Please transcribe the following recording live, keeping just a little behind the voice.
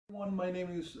Everyone, my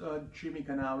name is Jimmy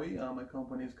Canavi. My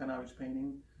company is Canavi's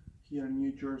Painting here in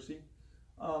New Jersey.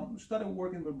 Started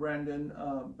working with Brandon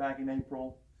back in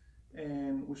April,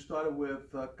 and we started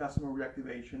with customer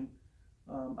reactivation.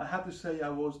 I have to say I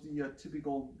was the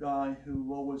typical guy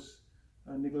who always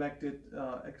neglected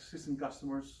existing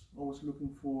customers, always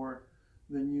looking for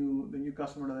the new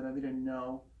customer that I didn't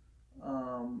know,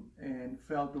 and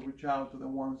failed to reach out to the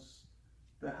ones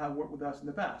that have worked with us in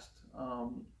the past.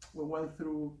 We went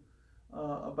through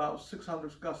about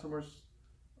 600 customers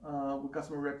with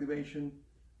customer reactivation.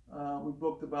 We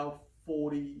booked about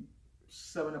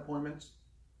 47 appointments,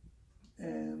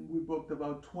 and we booked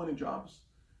about 20 jobs,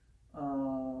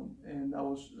 and that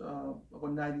was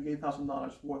about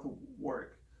 $98,000 worth of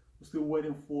work. We're still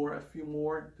waiting for a few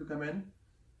more to come in,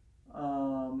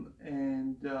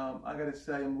 I gotta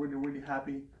say I'm really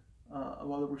happy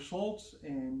about the results,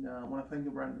 and I want to thank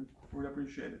you, Brandon. Really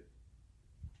appreciate it.